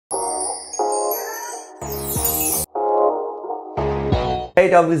Hey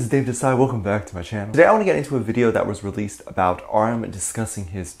dog, this is Dave Desai. Welcome back to my channel. Today I want to get into a video that was released about RM discussing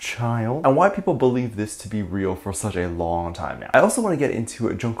his child and why people believe this to be real for such a long time now. I also want to get into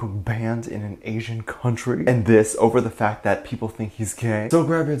a Jungkook banned in an Asian country and this over the fact that people think he's gay. So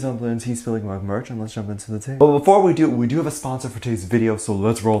grab your dumplings, he's filling my merch, and let's jump into the tape. But before we do have a sponsor for today's video, so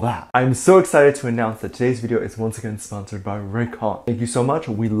let's roll that. I'm so excited to announce that today's video is once again sponsored by Raycon. Thank you so much.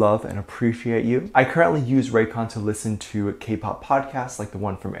 We love and appreciate you. I currently use Raycon to listen to K-pop podcasts like the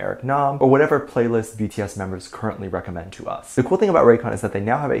one from Eric Nam, or whatever playlist BTS members currently recommend to us. The cool thing about Raycon is that they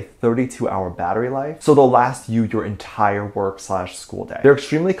now have a 32-hour battery life, so they'll last you your entire work/school day. They're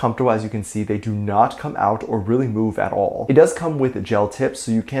extremely comfortable. As you can see, they do not come out or really move at all. It does come with gel tips,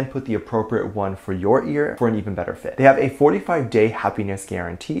 so you can put the appropriate one for your ear for an even better fit. They have a 45-day happiness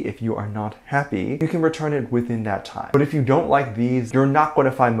guarantee. If you are not happy, you can return it within that time. But if you don't like these, you're not going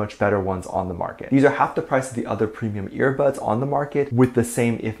to find much better ones on the market. These are half the price of the other premium earbuds on the market with the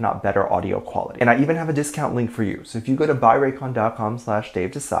same, if not better, audio quality. And I even have a discount link for you. So if you go to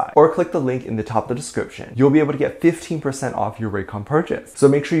buyraycon.com/DaveDesai or click the link in the top of the description, you'll be able to get 15% off your Raycon purchase. So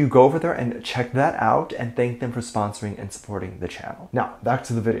make sure you go over there and check that out and thank them for sponsoring and supporting the channel. Now, back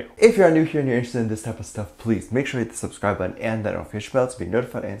to the video. If you're new here and you're interested in this type of stuff, please make sure you hit the subscribe button and that notification bell to be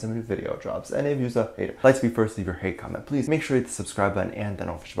notified anytime a new video drops. And if you're a hater, like to be first, leave your hate comment. Please make sure you hit the subscribe button and that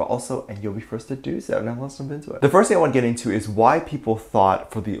notification bell also, and you'll be first to do so. Now let's jump into it. The first thing I want to get into is why people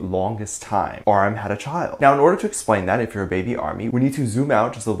thought for the longest time RM had a child. Now, in order to explain that, if you're a baby army, we need to zoom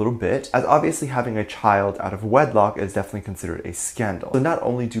out just a little bit, as obviously having a child out of wedlock is definitely considered a scandal. So not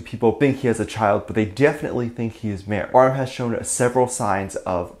only do people think he has a child, but they definitely think he is married. RM has shown several signs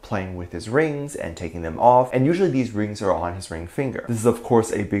of playing with his rings and taking them off, and usually these rings are on his ring finger. This is of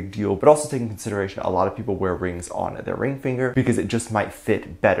course a big deal, but also take into consideration a lot of people wear rings on their ring finger because it just might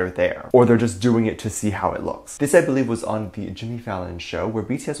fit better there, or they're just doing it to see how it looks. This, I believe, was on the Jimmy Fallon show where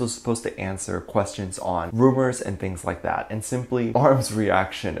BTS was supposed to answer questions on rumors and things like that, and simply RM's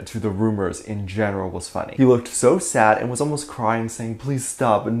reaction to the rumors in general was funny. He looked so sad and was almost crying, saying, "Please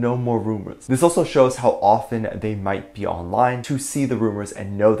stop, no more rumors." This also shows how often they might be online to see the rumors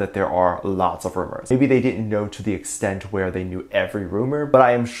and know that there are lots of rumors. Maybe they didn't know to the extent where they knew every rumor, but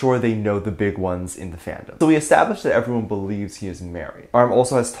I am sure they know the big ones in the fandom. So we established that everyone believes he is married. RM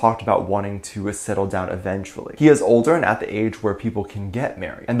also has talked about wanting to settle down eventually. He is older and at the age where people can get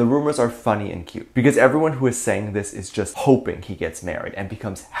married, and the rumors are funny and cute because everyone who is saying this is just hoping he gets married and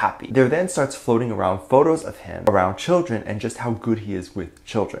becomes happy. There then starts floating around photos of him around children and just how good he is with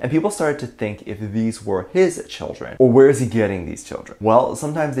children, and people started to think if these were his children, or where is he getting these children? Well,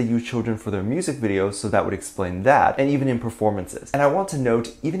 sometimes they use children for their music videos, so that would explain that, and even in performances. And I want to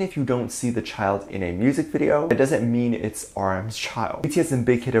note, even if you don't see the child in a music video, it doesn't mean it's RM's child. BTS and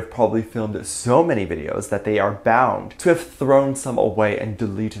Big Hit have probably filmed so many videos that they are bound to have thrown some away and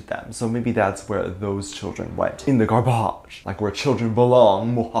deleted them, so maybe that's where those children went. In the garbage, like where children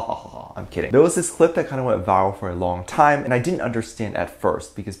belong. I'm kidding. There was this clip that kind of went viral for a long time, and I didn't understand at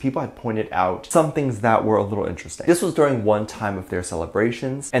first because people had pointed out some things that were a little interesting. This was during one time of their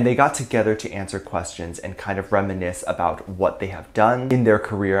celebrations, and they got together to answer questions and kind of reminisce about what they have done in their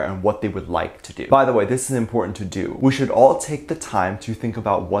career and what they would like to do. By the way, this is important to do. We should all take the time to think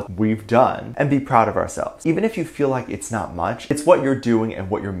about what we've done and be proud of ourselves. Even if you feel like it's not much, it's what you're doing and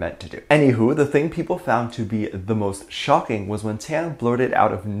what you're meant to do. Anywho, the thing people found to be the most shocking was when Taeyang blurted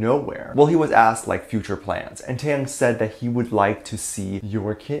out of nowhere. Well, he was asked like future plans, and Taeyang said that he would like to see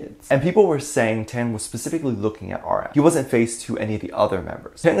your kids. And people were saying Taeyang was specifically looking at RM. He wasn't faced to any of the other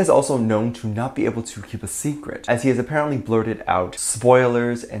members. Taeyang is also known to not be able to keep a secret, as he has apparently blurted out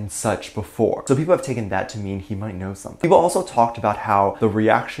spoilers and such before. So people have taken that to mean he might know something. People also talked about how the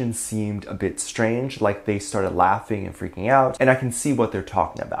reaction seemed a bit strange, like they started laughing and freaking out, and I can see what they're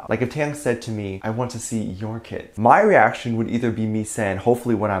talking about. Like if Taeyang said to me, "I want to see your kids," my reaction would either be me saying,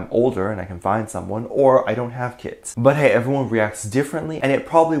 hopefully when I'm older and I can find someone, or I don't have kids. But hey, everyone reacts differently, and it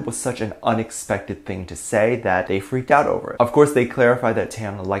probably was such an unexpected thing to say that they freaked out over it. Of course, they clarified that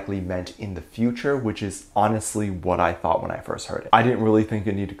Taeyang likely meant in the future, which is honestly what I thought when I first heard it. I didn't really think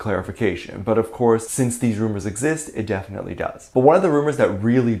it needed clarification, but of course, since these rumors exist, it definitely does. But one of the rumors that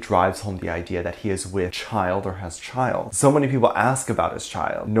really drives home the idea that he is with child or has child. So many people ask about his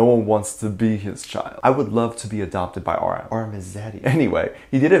child. No one wants to be his child. I would love to be adopted by RM. RM is daddy. Anyway,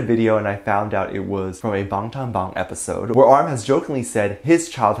 he did a video and I found out it was from a Bangtan episode where RM has jokingly said his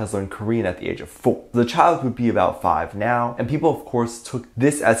child has learned Korean at the age of 4. The child would be about 5 now, and people of course took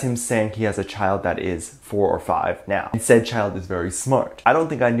this as him saying he has a child that is 4 or 5 now. And said child is very smart. I don't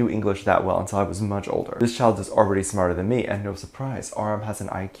think I knew English that well until I was much older. This child is already smarter than me, and no surprise, RM has an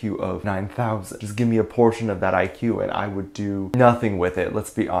IQ of 9,000. Just give me a portion of that IQ and I would do do nothing with it. Let's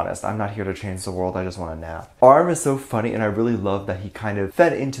be honest. I'm not here to change the world. I just want to nap. Arm is so funny, and I really love that he kind of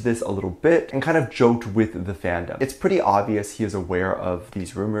fed into this a little bit and kind of joked with the fandom. It's pretty obvious he is aware of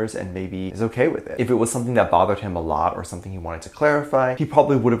these rumors and maybe is okay with it. If it was something that bothered him a lot or something he wanted to clarify, he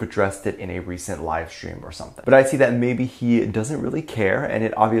probably would have addressed it in a recent live stream or something. But I see that maybe he doesn't really care, and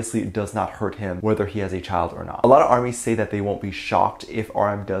it obviously does not hurt him whether he has a child or not. A lot of armies say that they won't be shocked if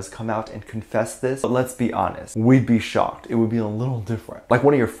RM does come out and confess this, but let's be honest, we'd be shocked. It would be a little different. Like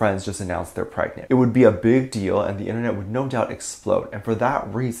one of your friends just announced they're pregnant. It would be a big deal and the internet would no doubt explode. And for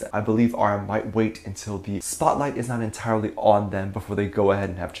that reason, I believe RM might wait until the spotlight is not entirely on them before they go ahead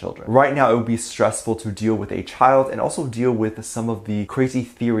and have children. Right now, it would be stressful to deal with a child and also deal with some of the crazy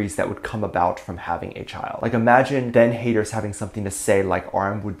theories that would come about from having a child. Like imagine then haters having something to say like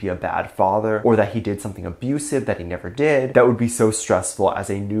RM would be a bad father or that he did something abusive that he never did. That would be so stressful as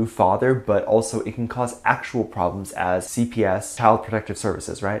a new father, but also it can cause actual problems as CPS, Child Protective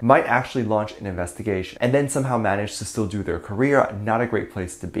Services, right, might actually launch an investigation and then somehow manage to still do their career. Not a great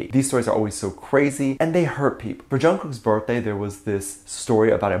place to be. These stories are always so crazy and they hurt people. For Jungkook's birthday, there was this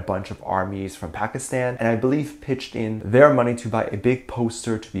story about a bunch of armies from Pakistan, and I believe pitched in their money to buy a big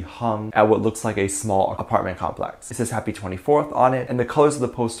poster to be hung at what looks like a small apartment complex. It says Happy 24th on it, and the colors of the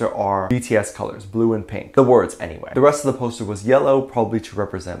poster are BTS colors, blue and pink. The words anyway. The rest of the poster was yellow, probably to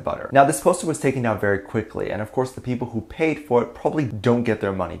represent butter. Now this poster was taken down very quickly, and of course the people who paid for it probably don't get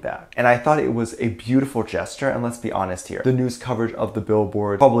their money back. And I thought it was a beautiful gesture, and let's be honest here, the news coverage of the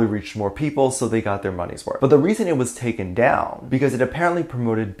billboard probably reached more people, so they got their money's worth. But the reason it was taken down, because it apparently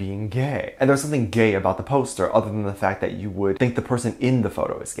promoted being gay. And there's something gay about the poster other than the fact that you would think the person in the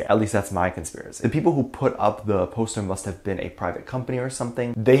photo is gay. At least that's my conspiracy. The people who put up the poster must have been a private company or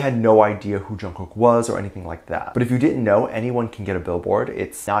something. They had no idea who Jungkook was or anything like that. But if you didn't know, anyone can get a billboard.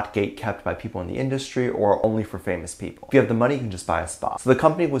 It's not gate kept by people in the industry or only for famous people. If you have the money, you can just buy a spot. So the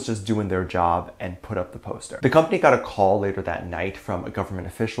company was just doing their job and put up the poster. The company got a call later that night from government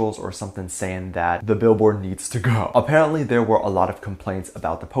officials or something saying that the billboard needs to go. Apparently there were a lot of complaints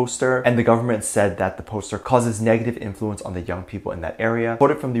about the poster, and the government said that the poster causes negative influence on the young people in that area.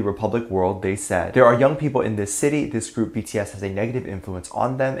 Quoted from the Republic World, they said, "There are young people in this city. This group BTS has a negative influence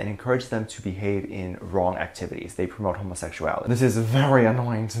on them and encourage them to behave in wrong activities. They promote homosexuality." This is very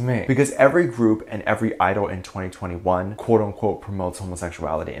annoying to me because every group and every idol in 2021 quote unquote promotes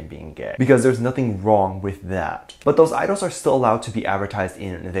homosexuality and being gay, because there's nothing wrong with that. But those idols are still allowed to be advertised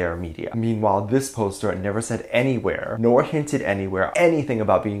in their media. Meanwhile, this poster never said anywhere, nor hinted anywhere, anything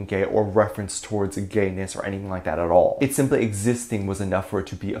about being gay or reference towards gayness or anything like that at all. It simply existing was enough for it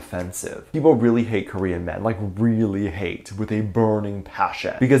to be offensive. People really hate Korean men, like really hate with a burning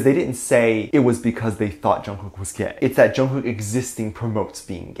passion, because they didn't say it was because they thought Jungkook was gay. It's that Jungkook existing promotes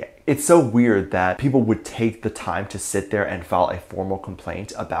being gay. It's so weird that people would take the time to sit there and file a formal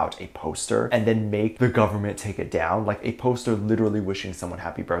complaint about a poster and then make the government take it down. Like a poster literally wishing someone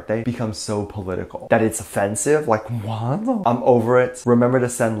happy birthday becomes so political that it's offensive. Like what? I'm over it. Remember to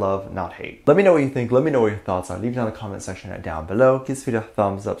send love, not hate. Let me know what you think. Let me know what your thoughts are. Leave it down in the comment section down below. Give this video a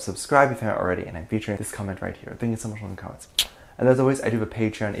thumbs up, subscribe if you haven't already, and I'm featuring this comment right here. Thank you so much for the comments. And as always, I do have a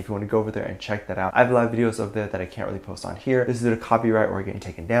Patreon if you want to go over there and check that out. I have live videos over there that I can't really post on here. This is due to copyright or getting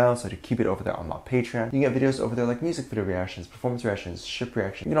taken down, so to keep it over there on my Patreon. You can get videos over there like music video reactions, performance reactions, ship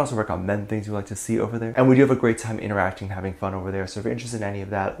reactions. You can also recommend things you like to see over there. And we do have a great time interacting, having fun over there. So if you're interested in any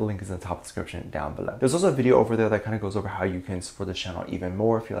of that, link is in the top description down below. There's also a video over there that kind of goes over how you can support the channel even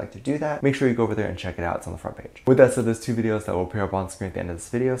more if you like to do that. Make sure you go over there and check it out. It's on the front page. With that said, there's two videos that will appear up on screen at the end of this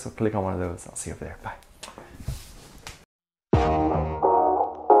video, so click on one of those. I'll see you over there. Bye.